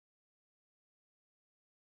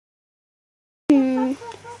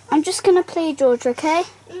I'm just gonna play Georgia, okay?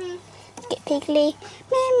 Let's get Piggly.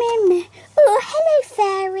 Meh, meh, meh. Oh, hello,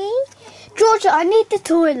 fairy. Georgia, I need the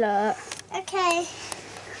toilet. Okay.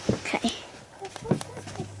 Okay.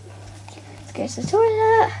 Let's go to the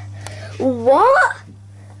toilet. What?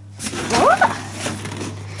 What?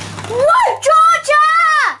 Whoa,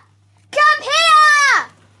 Georgia! Come here!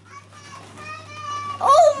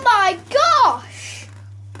 Oh my gosh!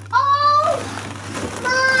 Oh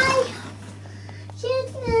my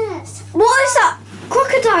goodness! What is that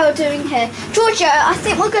crocodile doing here? Georgia, I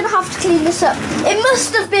think we're going to have to clean this up. It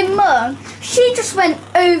must have been Mum. She just went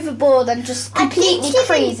overboard and just completely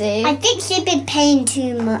crazy. I think she's been playing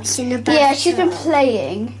too much in the bathroom. Yeah, she's been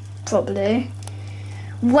playing, probably.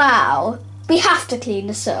 Wow. We have to clean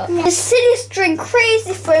this up. Yeah. The silly's doing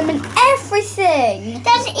crazy foam and everything.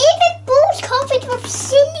 There's even balls covered with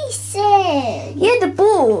silly things. Yeah, the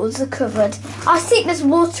balls are covered. I think there's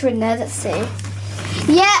water in there. Let's see.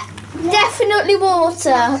 Yeah, definitely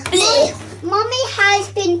water. Mummy has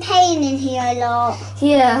been playing in here a lot.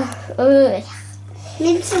 Yeah. Ugh.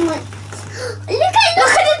 Maybe someone... Look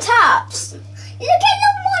at the taps. Look at the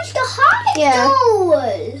Monster High Yeah. doll.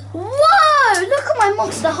 Whoa! Look at my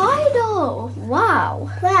Monster High doll. Wow.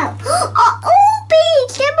 Wow. All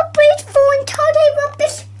beads. They were beautiful until they were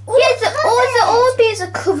this. Yeah, all the Orbeez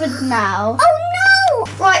are covered now. Oh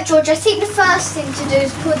no! Right, George, I think the first thing to do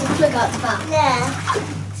is pull the plug out the back. Yeah.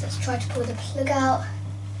 So let's try to pull the plug out.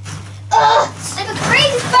 Ugh! It's like a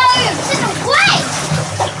crazy foam! It's in the way!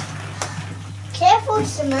 Careful,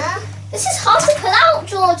 Summer. This is hard to pull out,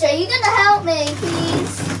 Georgia. You're going to help me,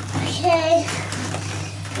 please. Okay.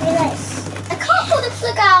 Relax. I can't pull the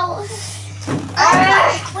plug out.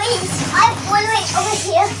 Wait, wait, over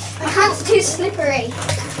here. My hand's too slippery.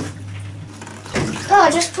 Oh, I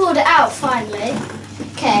just pulled it out, finally.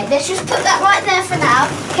 Okay, let's just put that right there for now.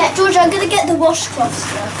 Okay, Georgia, I'm going to get the washcloth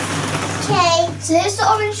stuff. Okay. So here's the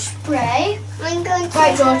orange spray. I'm going to...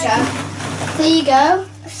 Right, Georgia. There you go.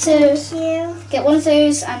 So Thank you. get one of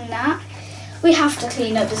those and that. We have to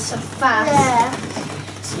clean up this stuff fast. Yeah.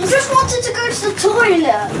 I just wanted to go to the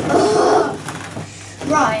toilet. Ugh.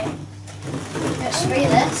 Right. Let's spray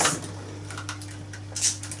this.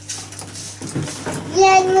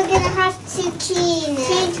 Yeah, and we're going to have to clean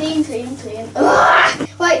it. Clean. Ugh.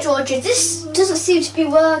 Right, Georgia, this doesn't seem to be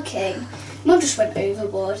working. Mum just went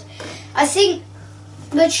overboard. I think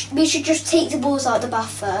we should just take the balls out of the bath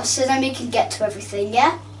first, so then we can get to everything,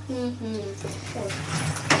 yeah? Okay,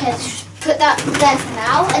 let's just put that there for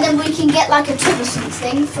now, and then we can get like a tub or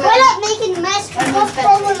something. We're like making a mess with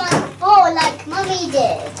popcorn like Mummy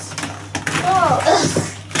did. Oh.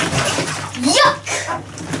 Yuck!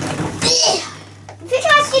 I think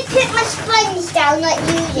I should put my sponge down like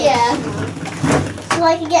you did. Yeah. So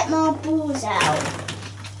I can get more balls out.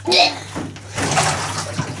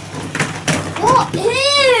 What?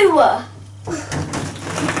 Ew!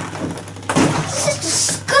 This is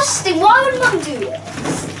disgusting. Why would Mum do this?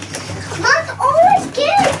 Mum's always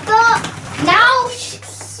good, but now she...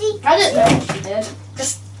 I don't know what she did.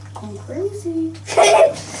 Just gone crazy.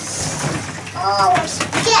 Oh,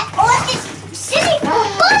 get all this silly ball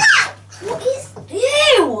out! What is...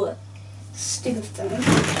 Ew! Stupid thing.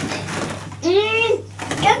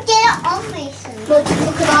 Don't get it on me, son. Look,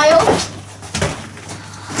 crocodile.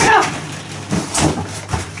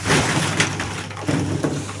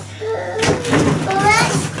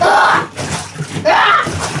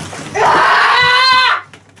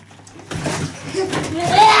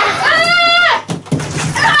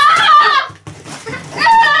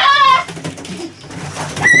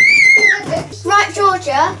 Right,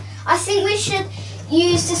 Georgia, I think we should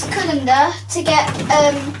use this colander to get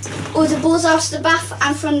all the balls out of the bath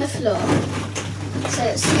and from the floor.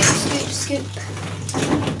 So scoop.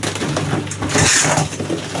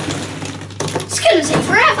 It's gonna take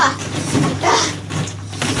forever.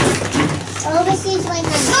 Oh, this is my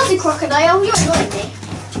hand. Lovely crocodile, you're annoying me.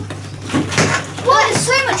 Why there's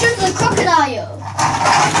so much under the crocodile?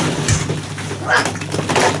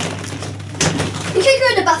 You can go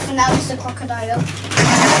in the bath for now, Mr. Crocodile.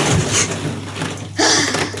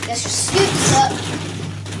 Let's just scoop this up.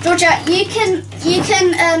 Georgia, you can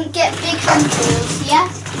get big handfuls, yeah?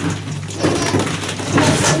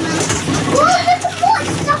 What? Look at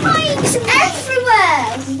what's behind It's me. everywhere!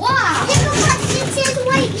 Wow! Look at what's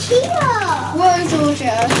right here. Whoa,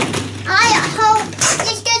 Georgia. I hope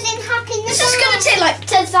this doesn't happen. This is going to take like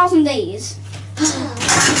 10,000 days.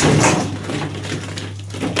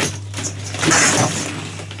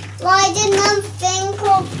 Why did Mum think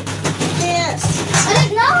of this? I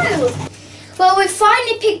don't know. Well, we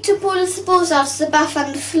finally picked up all of the balls out of the bath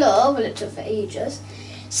and the floor. Well, it took for ages.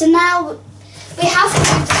 So now we have to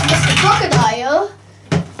dismiss the crocodile.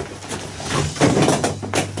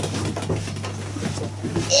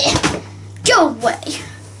 Go away,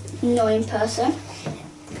 annoying person.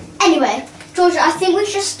 Anyway, Georgia, I think we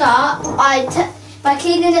should start by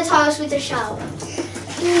cleaning the tiles with the shower.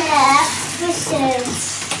 Yeah, this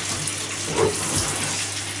is.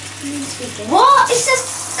 What? It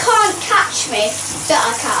says can't catch me, but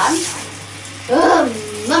I can.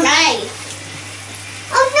 Mummy.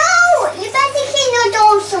 Oh no! You better clean your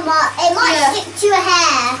door somewhere. It might stick to your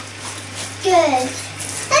hair. Good.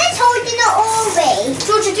 I told you not already.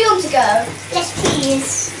 Georgia, do you want to go? Yes,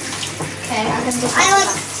 please. Okay, I can just. I want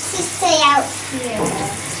to stay out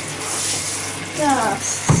here.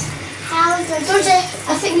 Yes. How's the Georgia,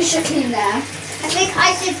 I think we should clean there. I think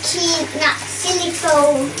I should clean that silly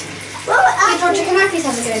phone. Well, Okay, Georgia, can I please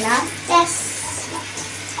have a go now? Yes.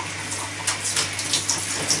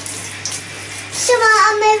 Summer,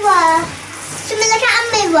 a mirror. Summer, look at a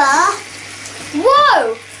mirror.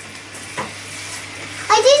 Whoa!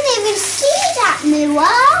 I didn't even see that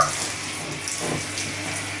mirror.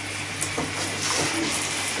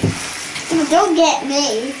 Oh, don't get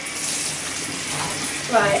me.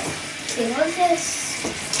 Right. Okay, what's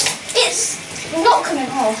this? It's not coming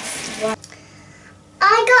off.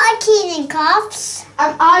 I got a cleaning cups.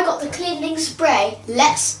 And I got the cleaning spray.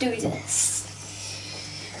 Let's do this.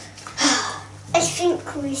 I think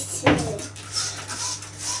we should.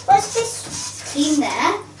 What's this? Clean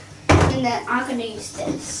there. And then I'm going to use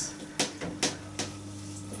this.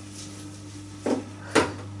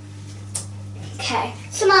 Okay.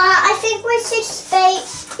 Summer, I think we should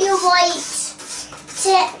spray your white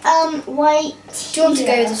white. Do you want to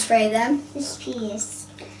go with the spray then? This piece.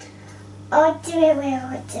 I'll do it where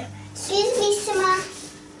I do it. Excuse me,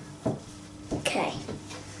 Summer. Okay.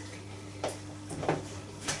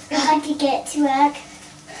 I could get to work.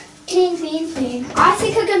 Clean, clean, clean. I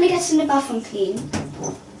think I'm going to get in the bathroom clean.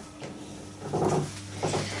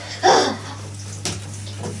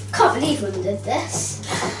 Can't believe Mum did this.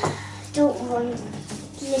 Don't want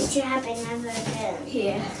this to happen ever again.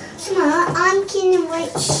 Here. Summer, I'm cleaning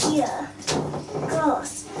right here.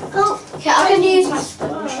 Gross. Oh, Okay, I'm going to use my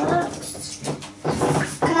sponge.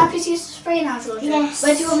 Can I please use the spray now, Georgia? Yes.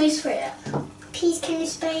 Where do you want me to spray it? please can you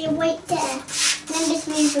spray your weight there? Then just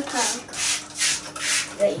move the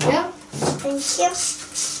plug. There you go. Thank you.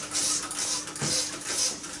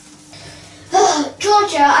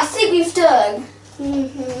 Georgia, I think we've done.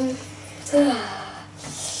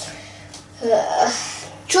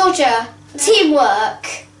 Georgia,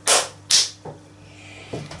 teamwork.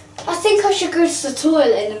 I think I should go to the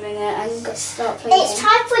toilet in a minute and start playing. It's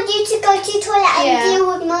time for you to go to the toilet and Yeah. deal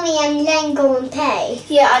with Mummy and then go and pay.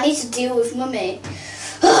 Yeah, I need to deal with Mummy.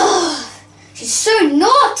 She's so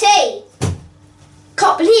naughty.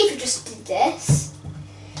 Can't believe you just did this.